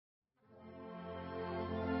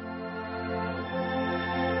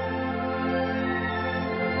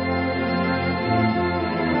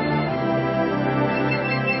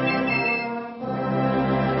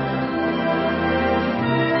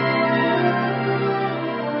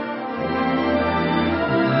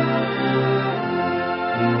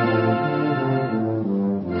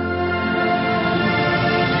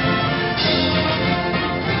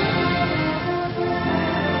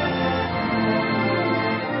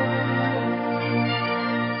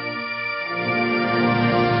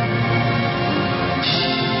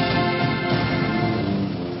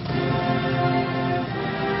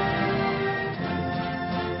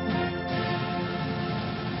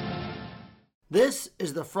This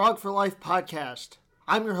is the Frog for Life podcast.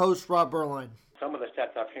 I'm your host, Rob Berline. Some of the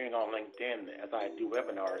stats I'm hearing on LinkedIn as I do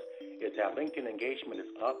webinars is that LinkedIn engagement is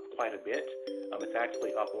up quite a bit. It's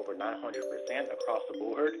actually up over 900% across the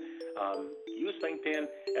board. Use LinkedIn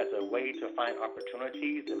as a way to find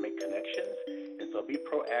opportunities and make connections. And so be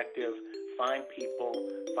proactive, find people,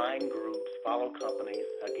 find groups, follow companies,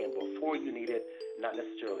 again, before you need it, not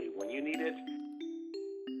necessarily when you need it.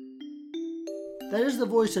 That is the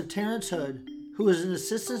voice of Terrence Hood, who is an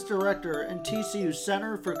Assistant Director in TCU's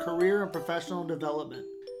Center for Career and Professional Development.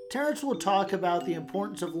 Terrence will talk about the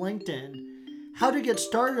importance of LinkedIn, how to get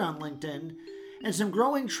started on LinkedIn, and some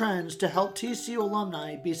growing trends to help TCU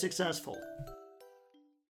alumni be successful.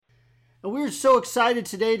 And we're so excited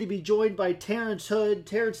today to be joined by Terrence Hood.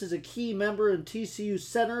 Terrence is a key member in TCU's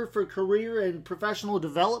Center for Career and Professional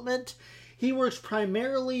Development. He works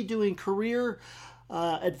primarily doing career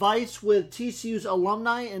advice with TCU's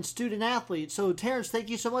alumni and student athletes. So, Terrence, thank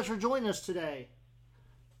you so much for joining us today.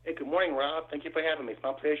 Hey, good morning, Rob. Thank you for having me. It's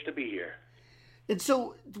my pleasure to be here. And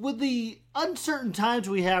so, with the uncertain times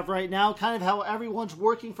we have right now, kind of how everyone's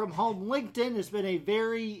working from home, LinkedIn has been a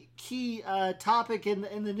very key topic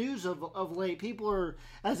in the news of late. People are,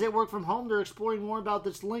 as they work from home, they're exploring more about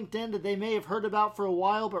this LinkedIn that they may have heard about for a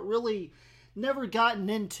while, but really never gotten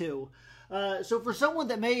into. So for someone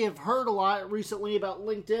that may have heard a lot recently about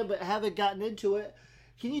LinkedIn but haven't gotten into it,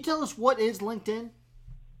 can you tell us what is LinkedIn?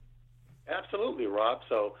 Absolutely, Rob.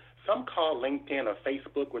 So some call LinkedIn a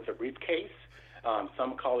Facebook with a briefcase.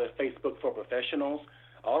 Some call it Facebook for professionals.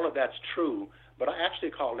 All of that's true, but I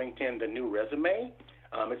actually call LinkedIn the new resume.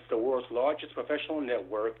 It's the world's largest professional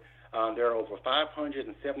network. There are over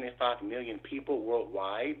 575 million people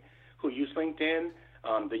worldwide who use LinkedIn.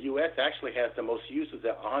 The U.S. actually has the most users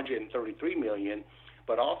at 133 million,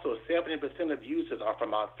 but also 70% of users are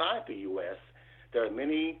from outside the U.S. There are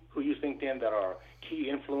many who use LinkedIn that are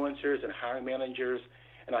key influencers and hiring managers,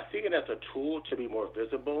 and I see it as a tool to be more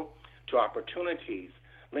visible to opportunities.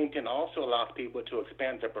 LinkedIn also allows people to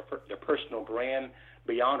expand their personal brand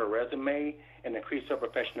beyond a resume and increase their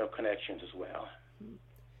professional connections as well.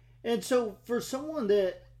 And so for someone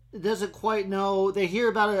that doesn't quite know, they hear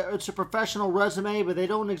about it, it's a professional resume, but they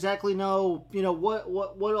don't exactly know,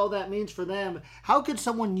 what all that means for them. How could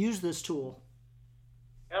someone use this tool?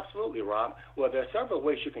 Absolutely, Rob. Well, there are several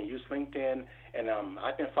ways you can use LinkedIn, and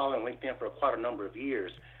I've been following LinkedIn for quite a number of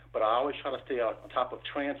years, but I always try to stay on top of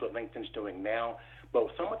trends, what LinkedIn's doing now. But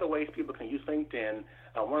some of the ways people can use LinkedIn,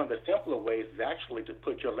 one of the simpler ways is actually to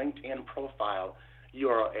put your LinkedIn profile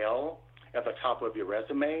URL at the top of your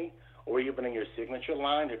resume, or even in your signature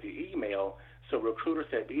line of your email, so recruiters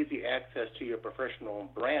have easy access to your professional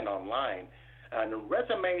brand online. And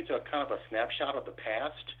resumes are kind of a snapshot of the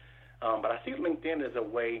past, but I see LinkedIn as a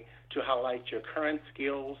way to highlight your current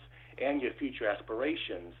skills and your future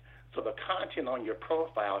aspirations. So the content on your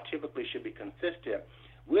profile typically should be consistent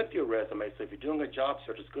with your resume. So if you're doing a job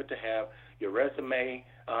search, it's good to have your resume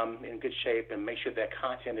in good shape and make sure that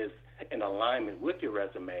content is in alignment with your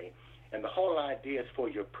resume. And the whole idea is for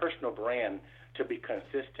your personal brand to be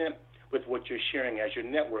consistent with what you're sharing as you're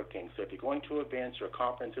networking. So if you're going to events or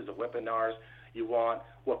conferences or webinars, you want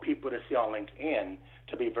what people to see on LinkedIn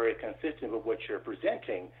to be very consistent with what you're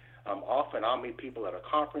presenting. Often I'll meet people at a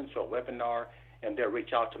conference or a webinar, and they'll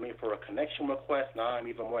reach out to me for a connection request. Now I'm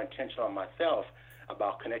even more intentional on myself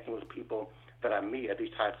about connecting with people that I meet at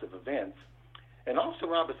these types of events. And also,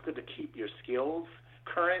 Rob, it's good to keep your skills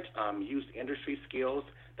current, use industry skills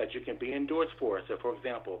that you can be endorsed for. So, for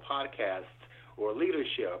example, podcasts or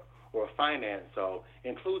leadership or finance. So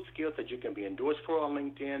include skills that you can be endorsed for on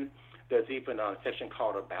LinkedIn. There's even a section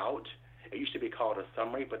called About. It used to be called a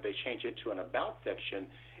summary, but they changed it to an About section.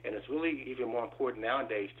 And it's really even more important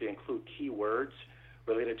nowadays to include keywords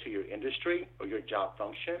related to your industry or your job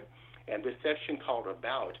function. And this section called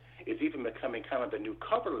About is even becoming kind of the new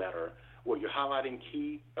cover letter where you're highlighting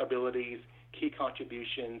key abilities, key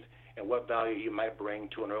contributions, and what value you might bring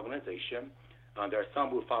to an organization. There are some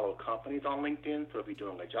who follow companies on LinkedIn, so if you're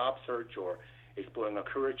doing a job search or exploring a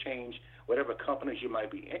career change, whatever companies you might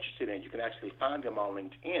be interested in, you can actually find them on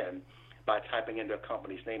LinkedIn by typing in their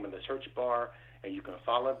company's name in the search bar, and you can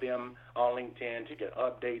follow them on LinkedIn to get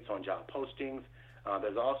updates on job postings.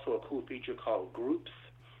 There's also a cool feature called Groups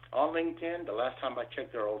on LinkedIn. The last time I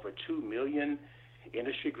checked, there are over 2 million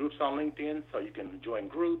industry groups on LinkedIn, so you can join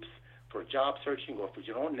groups for job searching or for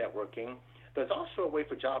your own networking. There's also a way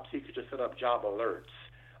for job seekers to set up job alerts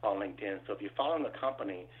on LinkedIn. So if you're following a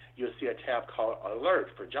company, you'll see a tab called Alert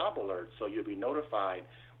for job alerts. So you'll be notified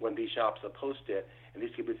when these jobs are posted, and these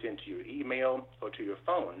can be sent to your email or to your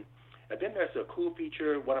phone. And then there's a cool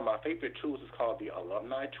feature. One of my favorite tools is called the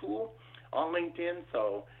Alumni tool on LinkedIn.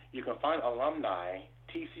 So you can find alumni,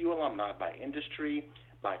 TCU alumni, by industry,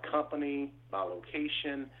 by company, by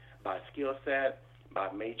location, by skill set,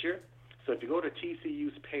 by major. So if you go to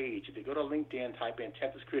TCU's page, if you go to LinkedIn, type in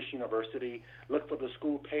Texas Christian University, look for the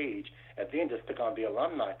school page, and then just click on the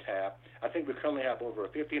alumni tab. I think we currently have over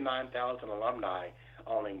 59,000 alumni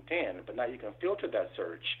on LinkedIn, but now you can filter that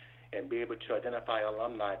search and be able to identify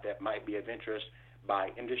alumni that might be of interest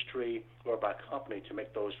by industry or by company to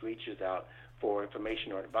make those reaches out for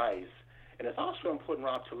information or advice. And it's also important,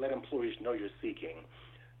 Rob, to let employees know you're seeking.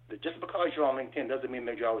 Just because you're on LinkedIn doesn't mean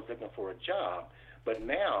that you're always looking for a job. But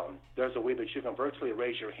now there's a way that you can virtually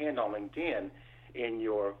raise your hand on LinkedIn in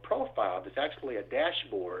your profile. There's actually a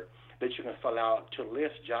dashboard that you can fill out to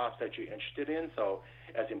list jobs that you're interested in. So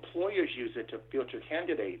as employers use it to filter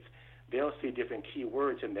candidates, they'll see different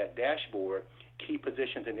keywords in that dashboard, key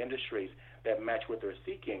positions in industries that match what they're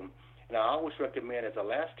seeking. And I always recommend, as a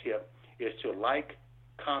last tip, is to like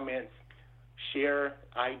comments, share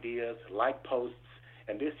ideas, like posts,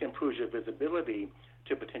 and this improves your visibility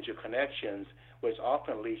to potential connections, which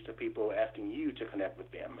often leads to people asking you to connect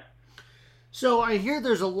with them. So I hear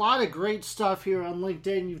there's a lot of great stuff here on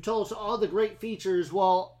LinkedIn. You've told us all the great features.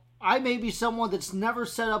 Well, I may be someone that's never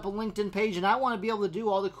set up a LinkedIn page, and I want to be able to do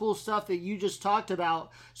all the cool stuff that you just talked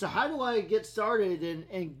about. So how do I get started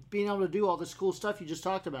in being able to do all this cool stuff you just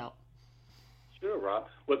talked about? Sure, Rob.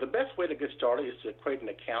 Well, the best way to get started is to create an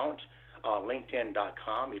account on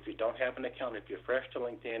LinkedIn.com. If you don't have an account, if you're fresh to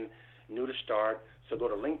LinkedIn, new to start, so go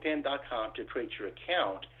to LinkedIn.com to create your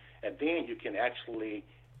account, and then you can actually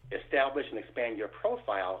establish and expand your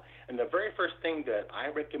profile. And the very first thing that I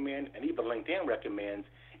recommend, and even LinkedIn recommends,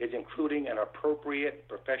 is including an appropriate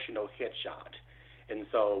professional headshot. And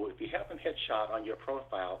so if you have a headshot on your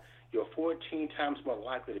profile, you're 14 times more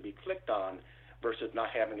likely to be clicked on versus not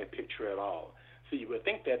having a picture at all. So you would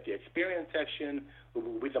think that the experience section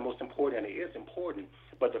would be the most important, and it is important,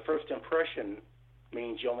 but the first impression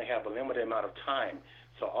means you only have a limited amount of time.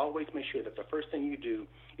 So always make sure that the first thing you do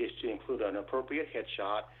is to include an appropriate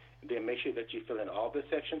headshot, then make sure that you fill in all the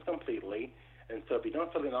sections completely. And so if you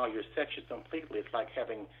don't fill in all your sections completely, it's like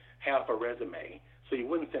having half a resume. So you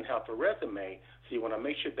wouldn't send half a resume, so you want to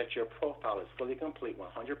make sure that your profile is fully complete,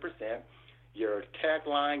 100%. Your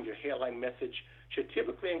tagline, your headline message should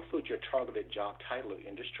typically include your targeted job title or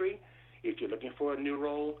industry if you're looking for a new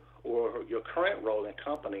role, or your current role in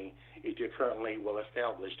company if you're currently well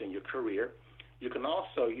established in your career. You can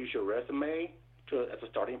also use your resume as a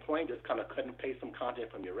starting point, just kind of cut and paste some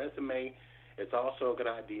content from your resume. It's also a good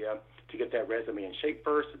idea to get that resume in shape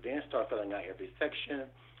first, then start filling out every section,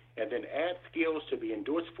 and then add skills to be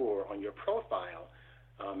endorsed for on your profile.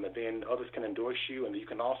 And then others can endorse you, and you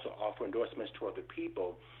can also offer endorsements to other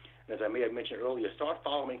people. And as I may have mentioned earlier, start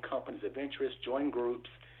following companies of interest, join groups,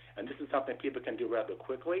 and this is something people can do rather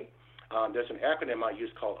quickly. There's an acronym I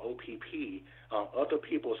use called OPP, Other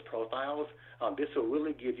People's Profiles. This will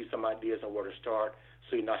really give you some ideas on where to start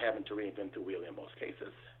so you're not having to reinvent the wheel in most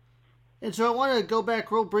cases. And so I want to go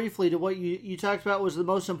back real briefly to what you talked about was the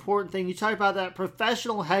most important thing. You talked about that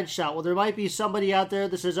professional headshot. Well, there might be somebody out there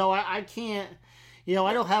that says, oh, I can't,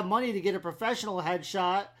 I don't have money to get a professional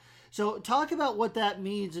headshot. So talk about what that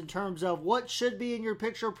means in terms of what should be in your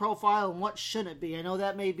picture profile and what shouldn't be. I know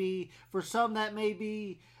that may be, for some, that may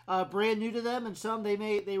be brand new to them, and some they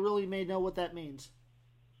really may know what that means.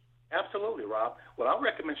 Absolutely, Rob. Well, I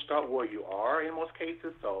recommend start where you are in most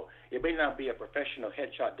cases. So it may not be a professional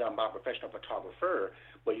headshot done by a professional photographer,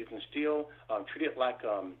 but you can still treat it like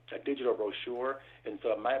a digital brochure. And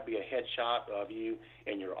so it might be a headshot of you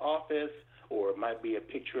in your office, or it might be a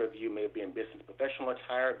picture of you maybe in business professional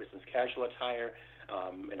attire, business casual attire,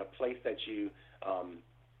 in a place that you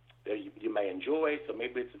may enjoy. So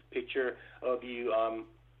maybe it's a picture of you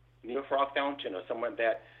near a frog fountain or somewhere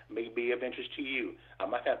that may be of interest to you. I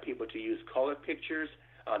might have people to use color pictures.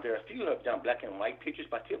 There are a few who have done black and white pictures,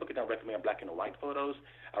 but I typically don't recommend black and white photos.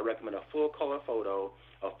 I recommend a full color photo,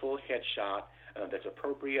 a full headshot that's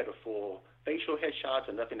appropriate, a full facial headshot,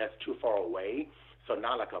 so nothing that's too far away. So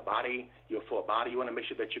not like a body, your full body. You want to make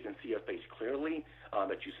sure that you can see your face clearly,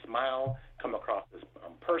 that you smile, come across as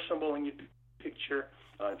personable in your picture.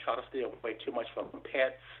 Try to stay away too much from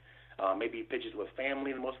pets. Maybe pictures with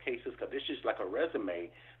family in most cases, because this is like a resume,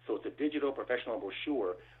 so it's a digital professional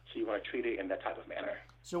brochure, so you want to treat it in that type of manner.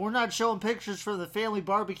 So we're not showing pictures from the family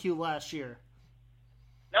barbecue last year?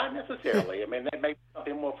 Not necessarily. I mean, that may be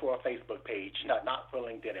something more for a Facebook page, not for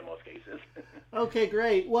LinkedIn in most cases. Okay,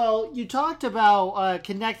 great. Well, you talked about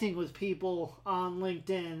connecting with people on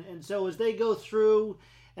LinkedIn, and so as they go through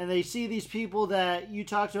and they see these people that you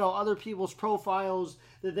talked about, other people's profiles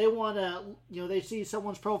that they want to, they see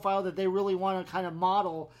someone's profile that they really want to kind of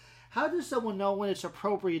model. How does someone know when it's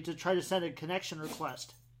appropriate to try to send a connection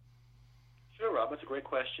request? Sure, Rob, that's a great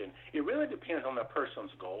question. It really depends on the person's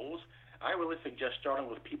goals. I really suggest starting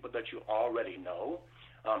with people that you already know,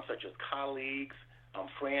 such as colleagues,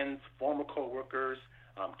 friends, former coworkers,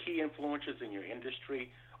 key influencers in your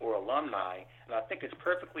industry, or alumni. And I think it's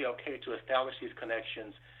perfectly okay to establish these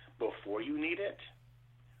connections before you need it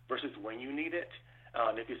versus when you need it.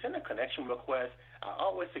 If you send a connection request, I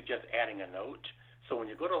always suggest adding a note. So when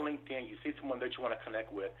you go to LinkedIn, you see someone that you want to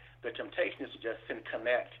connect with, the temptation is to just send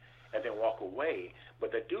connect and then walk away.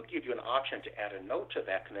 But they do give you an option to add a note to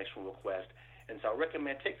that connection request. And so I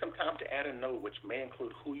recommend take some time to add a note, which may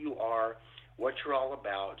include who you are, what you're all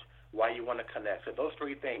about, why you want to connect. So those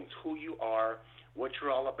three things, who you are, what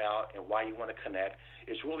you're all about, and why you want to connect,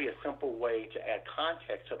 is really a simple way to add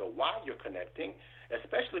context to the why you're connecting,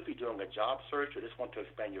 especially if you're doing a job search or just want to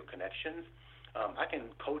expand your connections. I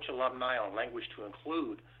can coach alumni on language to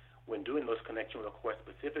include when doing those connection requests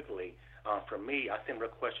specifically. For me, I send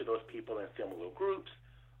requests to those people in similar groups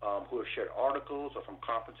who have shared articles or from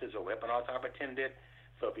conferences or webinars I've attended.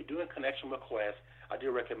 So if you're doing connection requests, I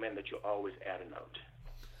do recommend that you always add a note.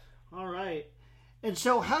 All right. And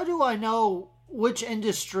so how do I know which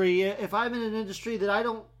industry, if I'm in an industry that I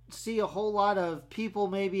don't see a whole lot of people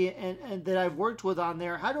maybe and that I've worked with on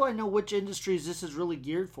there, how do I know which industries this is really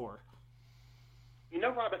geared for?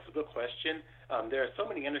 Rob, that's a good question. There are so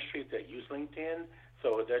many industries that use LinkedIn,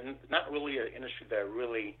 so they're not really an industry that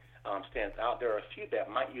really stands out. There are a few that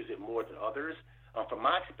might use it more than others. From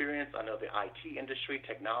my experience, I know the IT industry,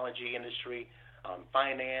 technology industry,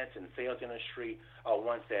 finance and sales industry are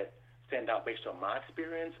ones that stand out based on my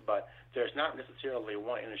experience, but there's not necessarily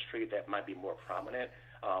one industry that might be more prominent.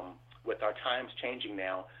 With our times changing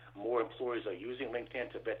now, more employers are using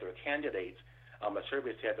LinkedIn to vet their candidates. A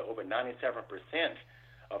survey said that over 97%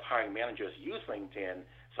 of hiring managers use LinkedIn.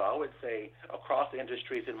 So I would say across the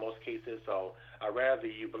industries in most cases. So I'd rather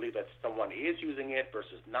you believe that someone is using it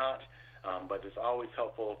versus not. But it's always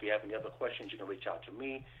helpful. If you have any other questions, you can reach out to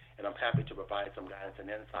me, and I'm happy to provide some guidance and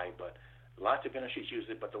insight. But lots of industries use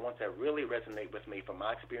it, but the ones that really resonate with me from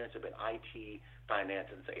my experience have been IT, finance,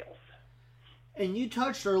 and sales. And you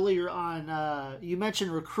touched earlier on, you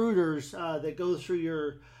mentioned recruiters that go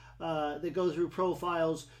through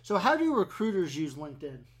profiles. So how do recruiters use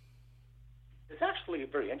LinkedIn? It's actually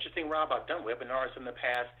very interesting, Rob. I've done webinars in the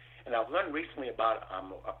past, and I've learned recently about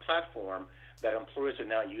a platform that employers are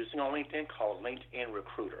now using on LinkedIn called LinkedIn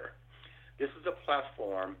Recruiter. This is a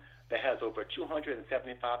platform that has over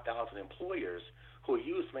 275,000 employers who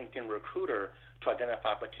use LinkedIn Recruiter to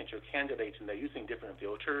identify potential candidates, and they're using different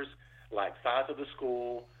filters like size of the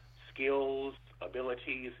school, skills,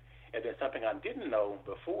 abilities, and then something I didn't know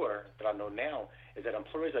before that I know now is that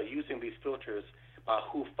employers are using these filters by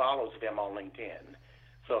who follows them on LinkedIn.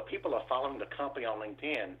 So if people are following the company on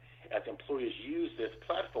LinkedIn, as employers use this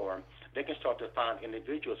platform, they can start to find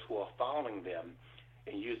individuals who are following them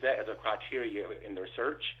and use that as a criteria in their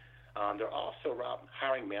search. They're also, Rob,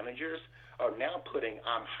 hiring managers are now putting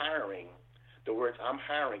I'm hiring, the words I'm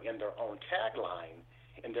hiring in their own tagline,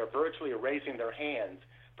 and they're virtually raising their hands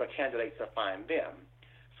for candidates to find them.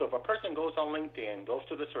 So if a person goes on LinkedIn, goes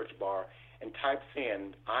to the search bar, and types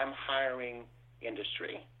in I'm hiring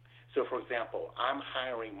industry. So for example, I'm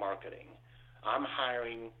hiring marketing, I'm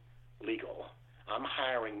hiring legal, I'm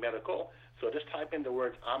hiring medical. So just type in the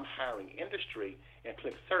words I'm hiring industry and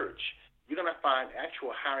click search. You're going to find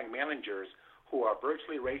actual hiring managers who are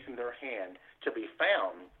virtually raising their hand to be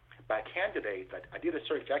found by candidates. I did a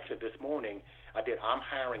search actually this morning. I did I'm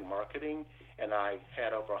hiring marketing, and I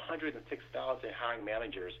had over 106,000 hiring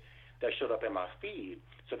managers that showed up in my feed.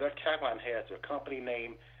 So their tagline has their company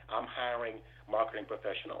name, I'm hiring marketing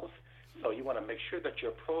professionals. So you want to make sure that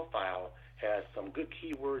your profile has some good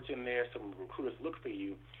keywords in there, some recruiters look for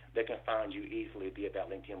you, they can find you easily via that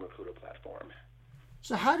LinkedIn Recruiter platform.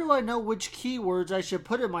 So how do I know which keywords I should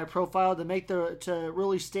put in my profile to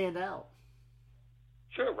really stand out?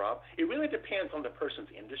 Sure, Rob. It really depends on the person's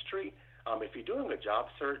industry. If you're doing a job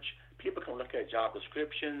search, people can look at job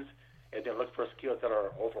descriptions and then look for skills that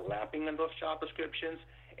are overlapping in those job descriptions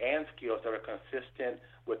and skills that are consistent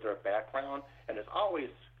with their background. And there's always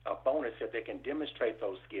a bonus if they can demonstrate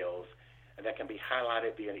those skills, and that can be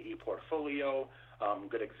highlighted via an e-portfolio,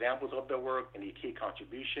 good examples of their work, any key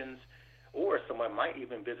contributions. Or someone might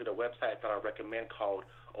even visit a website that I recommend called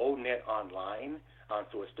ONET Online.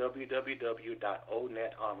 So it's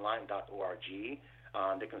www.onetonline.org.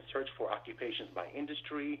 They can search for occupations by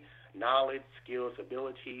industry, knowledge, skills,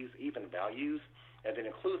 abilities, even values. and then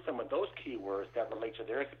include some of those keywords that relate to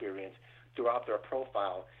their experience throughout their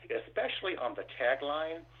profile, especially on the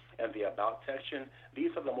tagline and the About section.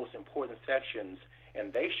 These are the most important sections,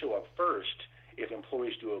 and they show up first if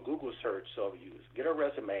employees do a Google search. So if you get a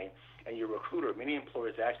resume and your recruiter, many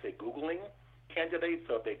employers are actually Googling candidates.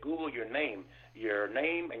 So if they Google your name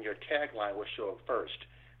and your tagline will show up first.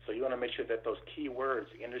 So you want to make sure that those keywords,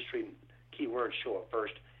 industry keywords, show up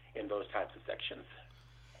first in those types of sections.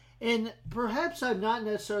 And perhaps I'm not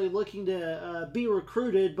necessarily looking to be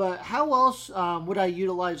recruited, but how else would I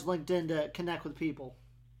utilize LinkedIn to connect with people?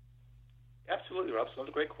 Absolutely, Rob. That's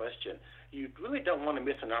a great question. You really don't want to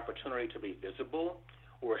miss an opportunity to be visible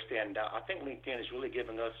or stand out. I think LinkedIn is really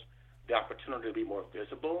giving us the opportunity to be more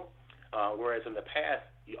visible, whereas in the past,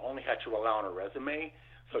 you only had to rely on a resume.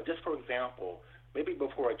 So just for example, maybe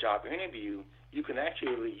before a job interview, you can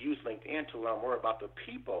actually use LinkedIn to learn more about the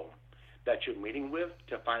people that you're meeting with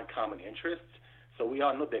to find common interests. So we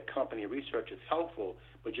all know that company research is helpful,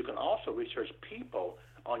 but you can also research people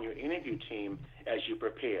on your interview team as you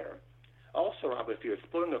prepare. Also, Rob, if you're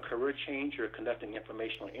exploring a career change or conducting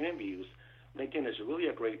informational interviews, LinkedIn is really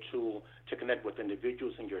a great tool to connect with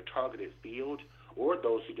individuals in your targeted field or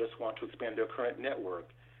those who just want to expand their current network.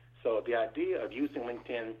 So the idea of using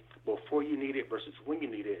LinkedIn before you need it versus when you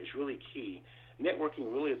need it is really key.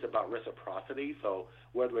 Networking really is about reciprocity. So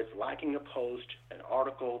whether it's liking a post, an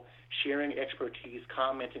article, sharing expertise,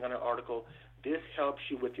 commenting on an article, this helps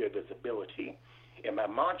you with your visibility. And my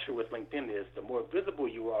mantra with LinkedIn is the more visible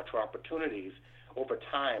you are to opportunities, over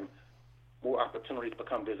time, more opportunities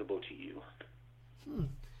become visible to you.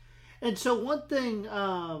 And so one thing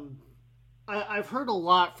I've heard a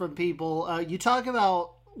lot from people, you talk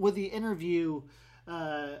about with the interview,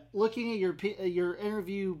 looking at your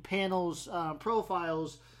interview panels,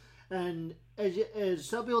 profiles, and as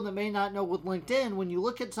some people that may not know with LinkedIn, when you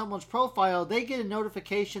look at someone's profile, they get a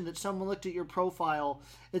notification that someone looked at your profile.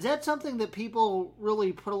 Is that something that people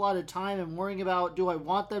really put a lot of time in worrying about? Do I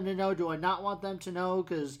want them to know? Do I not want them to know?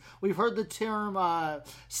 Because we've heard the term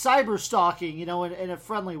cyber stalking, in a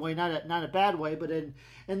friendly way, not a bad way, but in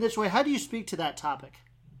this way. How do you speak to that topic?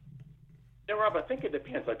 Yeah, Rob, I think it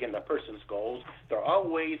depends, again, the person's goals. There are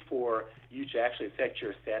ways for you to actually set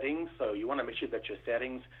your settings. So you want to make sure that your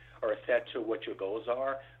settings are set to what your goals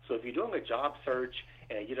are. So if you're doing a job search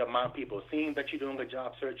and you don't mind people seeing that you're doing a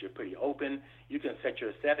job search, you're pretty open, you can set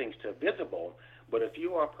your settings to visible. But if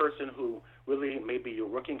you are a person who really, maybe you're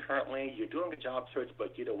working currently, you're doing a job search,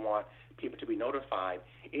 but you don't want people to be notified,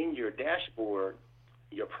 in your dashboard,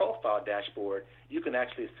 your profile dashboard, you can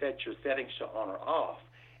actually set your settings to on or off.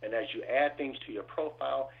 And as you add things to your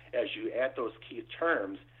profile, as you add those key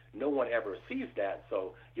terms, no one ever sees that.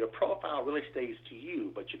 So your profile really stays to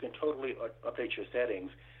you, but you can totally update your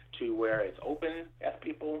settings to where it's open as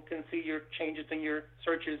people can see your changes in your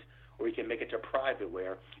searches, or you can make it to private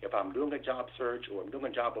where if I'm doing a job search or I'm doing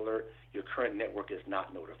a job alert, your current network is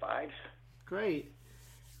not notified. Great.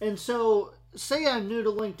 And so say I'm new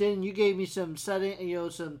to LinkedIn, you gave me some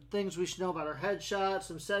some things we should know about our headshot,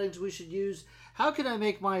 some settings we should use. How can I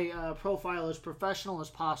make my profile as professional as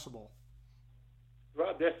possible?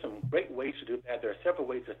 Rob, there's some great ways to do that. There are several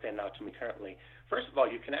ways that stand out to me currently. First of all,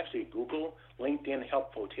 you can actually Google LinkedIn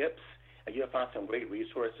helpful tips, and you'll find some great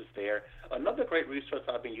resources there. Another great resource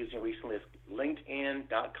I've been using recently is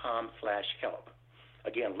linkedin.com/help.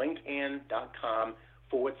 Again,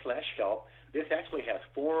 linkedin.com/help. This actually has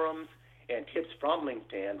forums and tips from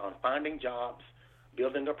LinkedIn on finding jobs,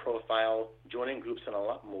 building a profile, joining groups, and a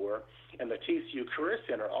lot more. And the TCU Career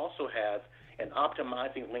Center also has an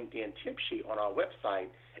optimizing LinkedIn tip sheet on our website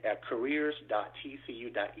at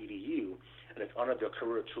careers.tcu.edu, and it's under the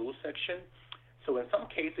career tools section. So in some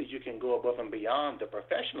cases, you can go above and beyond the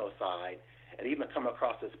professional side and even come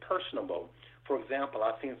across as personable. For example,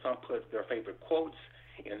 I've seen some put their favorite quotes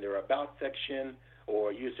in their about section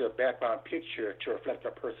or use their background picture to reflect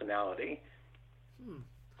their personality.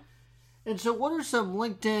 And so what are some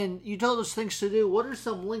LinkedIn, you told us things to do, what are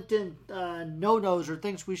some LinkedIn no-nos or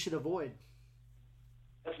things we should avoid?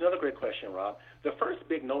 That's another great question, Rob. The first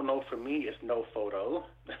big no-no for me is no photo.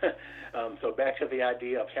 So back to the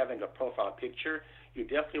idea of having a profile picture, you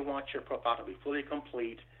definitely want your profile to be fully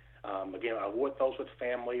complete. Again, I avoid those with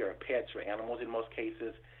family or pets or animals in most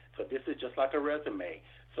cases. So this is just like a resume.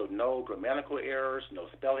 So no grammatical errors, no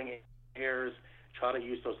spelling errors. Try to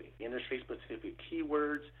use those industry-specific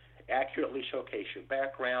keywords, accurately showcase your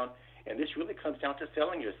background, and this really comes down to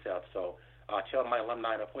selling yourself. So I tell my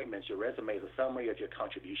alumni in appointments, your resume is a summary of your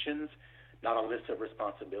contributions, not a list of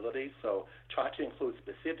responsibilities. So try to include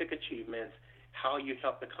specific achievements, how you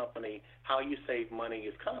help the company, how you save money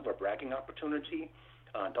is kind of a bragging opportunity.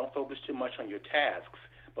 Don't focus too much on your tasks,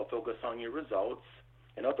 but focus on your results.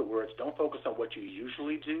 In other words, don't focus on what you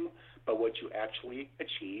usually do, but what you actually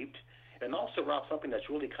achieved. And also, Rob, something that's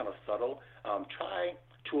really kind of subtle, try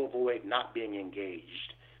to avoid not being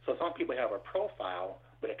engaged. So some people have a profile,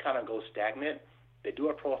 but it kind of goes stagnant. They do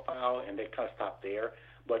a profile and they kind of stop there.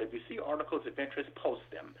 But if you see articles of interest, post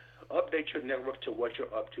them. Update your network to what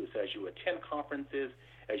you're up to. So as you attend conferences,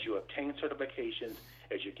 as you obtain certifications,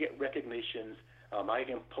 as you get recognitions, I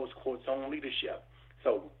even post quotes on leadership.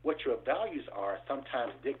 So what your values are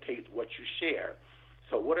sometimes dictate what you share.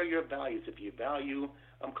 So what are your values? If you value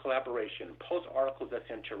collaboration, post articles that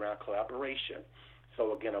center around collaboration.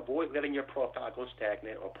 So again, avoid letting your profile go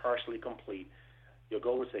stagnant or partially complete. Your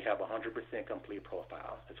goal is to have a 100% complete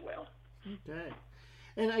profile as well. Okay.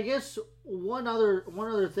 And I guess one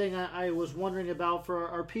other thing I was wondering about for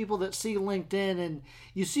our people that see LinkedIn, and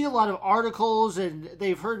you see a lot of articles and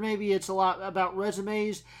they've heard maybe it's a lot about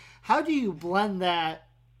resumes. How do you blend that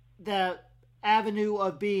avenue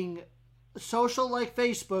of being social like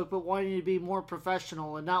Facebook, but wanting to be more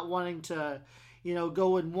professional and not wanting to,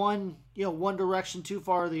 go in one direction too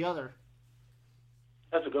far or the other?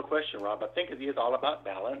 That's a good question, Rob. I think it is all about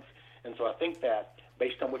balance. And so I think that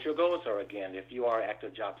based on what your goals are, again, if you are an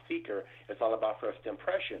active job seeker, it's all about first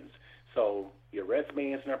impressions. So your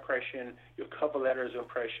resume is an impression, your cover letter is an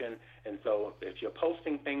impression, and so if you're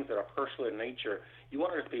posting things that are personal in nature, you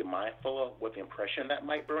want to be mindful of what the impression that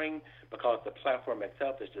might bring, because the platform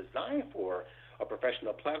itself is designed for a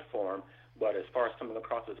professional platform, but as far as coming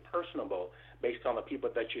across as personable, based on the people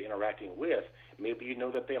that you're interacting with, maybe you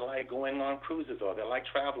know that they like going on cruises or they like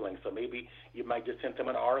traveling, so maybe you might just send them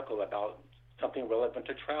an article about something relevant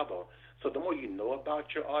to travel. So the more you know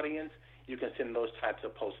about your audience, you can send those types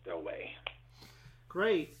of posts their way.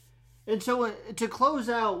 Great. And so to close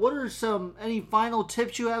out, what are any final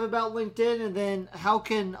tips you have about LinkedIn? And then how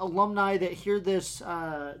can alumni that hear these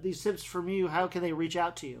tips from you, how can they reach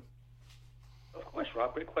out to you? Of course,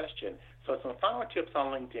 Rob, great question. So some final tips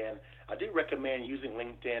on LinkedIn. I do recommend using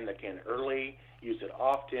LinkedIn, again, early, use it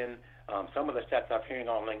often. Some of the stats I'm hearing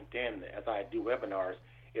on LinkedIn as I do webinars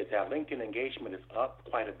is that LinkedIn engagement is up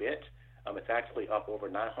quite a bit. It's actually up over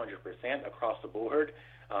 900% across the board.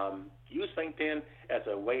 Use LinkedIn as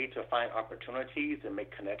a way to find opportunities and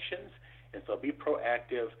make connections. And so be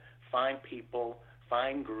proactive, find people,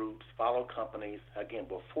 find groups, follow companies, again,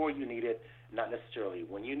 before you need it, not necessarily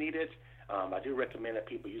when you need it. I do recommend that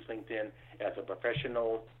people use LinkedIn as a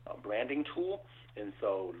professional branding tool. And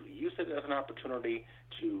so use it as an opportunity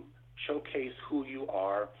to showcase who you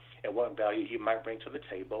are and what value you might bring to the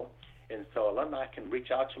table. And so alumni can reach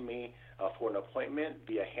out to me for an appointment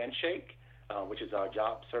via Handshake, which is our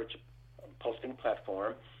job search posting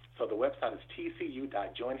platform. So the website is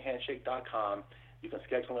tcu.joinhandshake.com. You can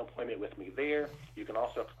schedule an appointment with me there. You can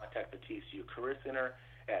also contact the TCU Career Center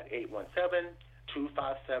at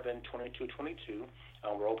 817-257-2222.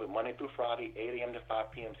 We're open Monday through Friday, 8 a.m. to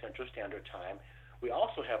 5 p.m. Central Standard Time. We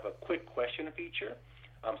also have a quick question feature.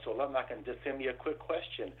 So alumni can just send me a quick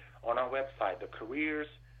question on our website,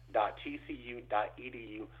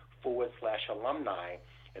 thecareers.tcu.edu/alumni.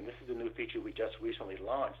 And this is a new feature we just recently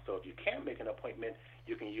launched. So if you can't make an appointment,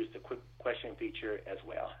 you can use the quick question feature as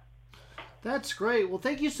well. That's great. Well,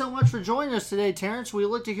 thank you so much for joining us today, Terrence. We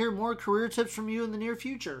look to hear more career tips from you in the near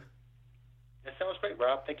future. That sounds great,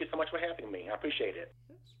 Rob. Thank you so much for having me. I appreciate it.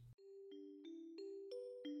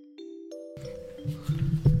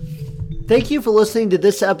 Thank you for listening to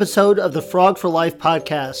this episode of the Frog for Life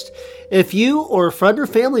podcast. If you or a friend or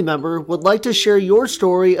family member would like to share your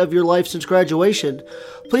story of your life since graduation,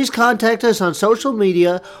 please contact us on social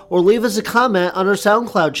media or leave us a comment on our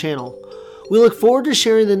SoundCloud channel. We look forward to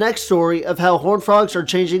sharing the next story of how Horned Frogs are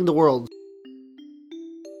changing the world.